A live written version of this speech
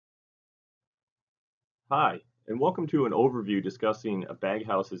Hi, and welcome to an overview discussing a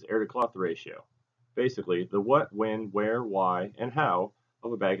baghouse's air-to-cloth ratio. Basically, the what, when, where, why, and how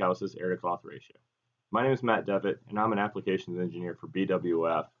of a baghouse's air-to-cloth ratio. My name is Matt Devitt, and I'm an applications engineer for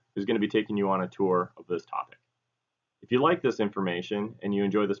BWF who's going to be taking you on a tour of this topic. If you like this information and you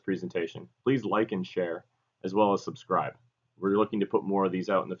enjoy this presentation, please like and share, as well as subscribe. We're looking to put more of these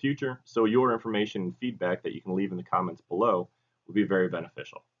out in the future, so your information and feedback that you can leave in the comments below will be very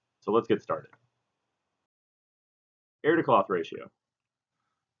beneficial. So let's get started. Air-to-cloth ratio.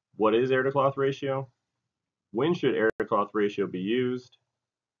 What is air-to-cloth ratio? When should air-to-cloth ratio be used?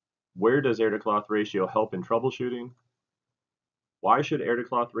 Where does air-to-cloth ratio help in troubleshooting? Why should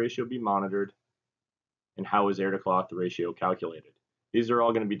air-to-cloth ratio be monitored? And how is air-to-cloth ratio calculated? These are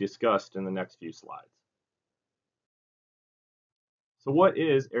all going to be discussed in the next few slides. So what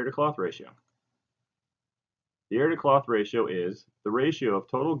is air-to-cloth ratio? The air-to-cloth ratio is the ratio of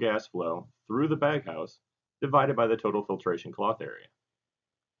total gas flow through the baghouse divided by the total filtration cloth area.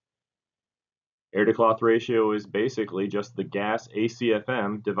 Air-to-cloth ratio is basically just the gas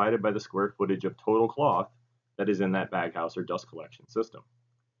ACFM divided by the square footage of total cloth that is in that baghouse or dust collection system.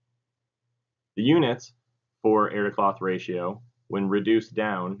 The units for air-to-cloth ratio, when reduced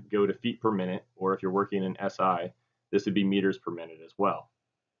down, go to feet per minute, or if you're working in SI, this would be meters per minute as well.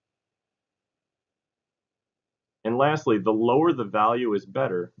 And lastly, the lower the value is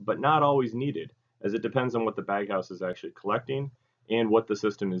better, but not always needed, as it depends on what the baghouse is actually collecting and what the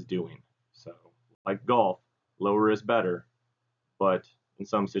system is doing. So, like golf, lower is better, but in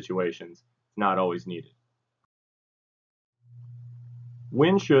some situations, it's not always needed.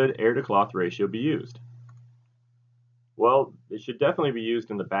 When should air-to-cloth ratio be used? Well, it should definitely be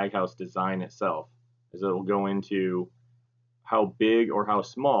used in the baghouse design itself, as it will go into how big or how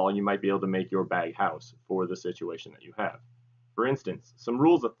small you might be able to make your baghouse for the situation that you have. For instance, some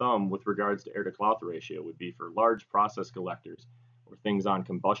rules of thumb with regards to air-to-cloth ratio would be for large process collectors or things on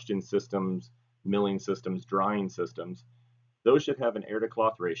combustion systems, milling systems, drying systems. Those should have an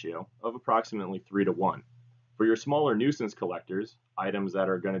air-to-cloth ratio of approximately 3 to 1. For your smaller nuisance collectors, items that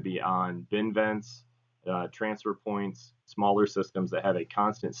are going to be on bin vents, transfer points, smaller systems that have a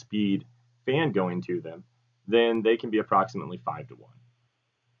constant speed fan going to them, then they can be approximately 5 to 1.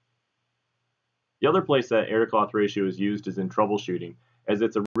 The other place that air-to-cloth ratio is used is in troubleshooting, as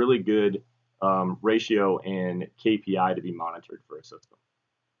it's a really good ratio and KPI to be monitored for a system.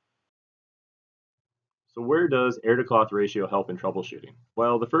 So where does air-to-cloth ratio help in troubleshooting?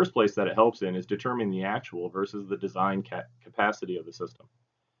 Well, the first place that it helps in is determining the actual versus the design capacity of the system.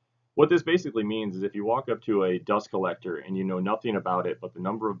 What this basically means is if you walk up to a dust collector and you know nothing about it but the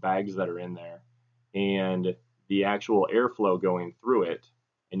number of bags that are in there and the actual airflow going through it,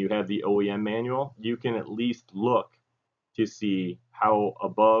 and you have the OEM manual, you can at least look to see how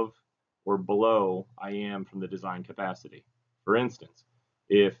above or below I am from the design capacity. For instance,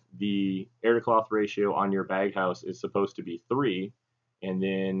 if the air-to-cloth ratio on your baghouse is supposed to be 3, and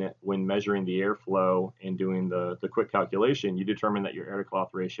then when measuring the airflow and doing the quick calculation, you determine that your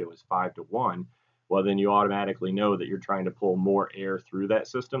air-to-cloth ratio is 5 to 1, well then you automatically know that you're trying to pull more air through that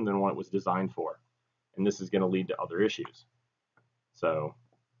system than what it was designed for. And this is going to lead to other issues. So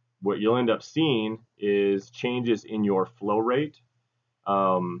what you'll end up seeing is changes in your flow rate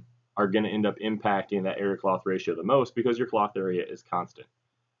are going to end up impacting that air-to-cloth ratio the most because your cloth area is constant.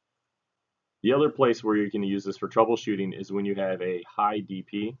 The other place where you can use this for troubleshooting is when you have a high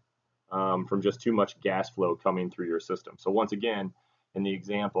DP from just too much gas flow coming through your system. So once again, in the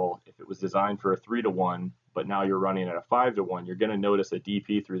example, if it was designed for a 3 to 1, but now you're running at a 5 to 1, you're going to notice a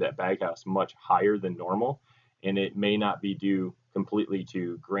DP through that baghouse much higher than normal, and it may not be due completely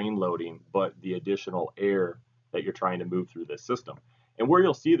to grain loading, but the additional air that you're trying to move through this system. And where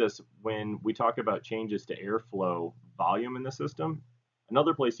you'll see this when we talk about changes to airflow volume in the system,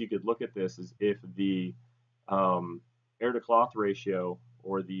 another place you could look at this is if the air-to-cloth ratio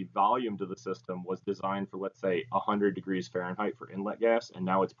or the volume to the system was designed for, let's say, 100 degrees Fahrenheit for inlet gas, and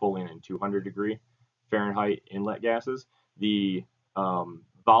now it's pulling in 200 degree Fahrenheit inlet gases, the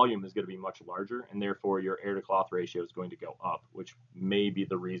volume is going to be much larger, and therefore your air-to-cloth ratio is going to go up, which may be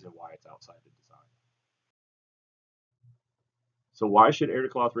the reason why it's outside the design. So why should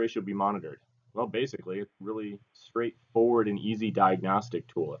air-to-cloth ratio be monitored? Well, basically, it's a really straightforward and easy diagnostic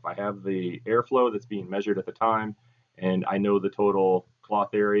tool. If I have the airflow that's being measured at the time, and I know the total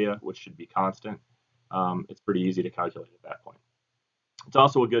cloth area, which should be constant, it's pretty easy to calculate at that point. It's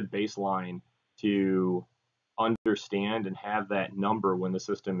also a good baseline to understand and have that number when the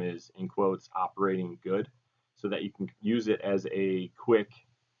system is, in quotes, operating good, so that you can use it as a quick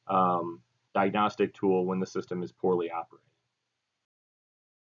diagnostic tool when the system is poorly operating.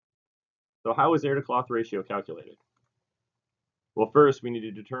 So how is air to cloth ratio calculated? Well, first we need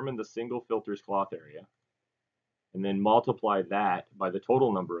to determine the single filter's cloth area and then multiply that by the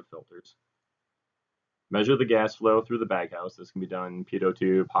total number of filters. Measure the gas flow through the baghouse. This can be done pitot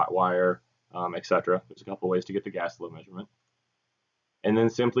tube, hot wire, etc. There's a couple ways to get the gas flow measurement. And then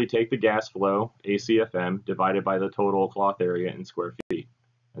simply take the gas flow, ACFM, divided by the total cloth area in square feet,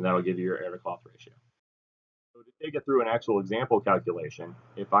 and that'll give you your air to cloth ratio. So to take it through an actual example calculation,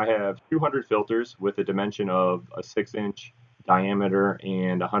 if I have 200 filters with a dimension of a 6-inch diameter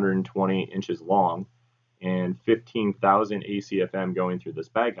and 120 inches long, and 15,000 ACFM going through this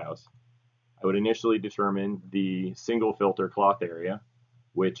baghouse, I would initially determine the single filter cloth area,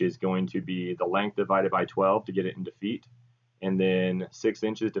 which is going to be the length divided by 12 to get it into feet, and then 6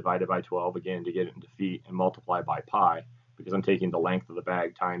 inches divided by 12 again to get it into feet, and multiply by pi because I'm taking the length of the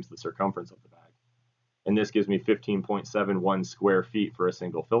bag times the circumference of the bag. And this gives me 15.71 square feet for a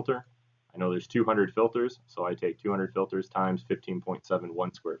single filter. I know there's 200 filters, so I take 200 filters times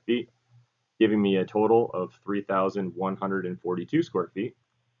 15.71 square feet, giving me a total of 3,142 square feet.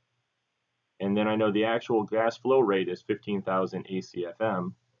 And then I know the actual gas flow rate is 15,000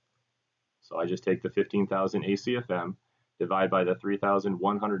 ACFM. So I just take the 15,000 ACFM, divide by the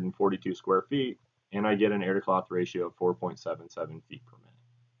 3,142 square feet, and I get an air to cloth ratio of 4.77 feet per minute.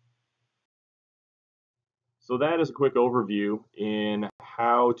 So that is a quick overview in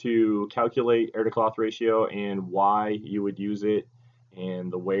how to calculate air to cloth ratio and why you would use it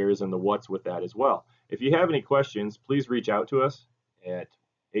and the wheres and the whats with that as well. If you have any questions, please reach out to us at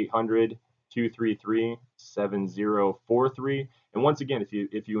 800-233-7043. And once again, if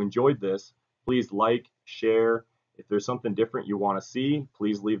you enjoyed this, please like, share. If there's something different you want to see,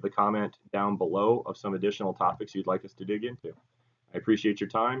 please leave the comment down below of some additional topics you'd like us to dig into. I appreciate your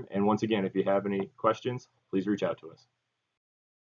time. And once again, if you have any questions, please reach out to us.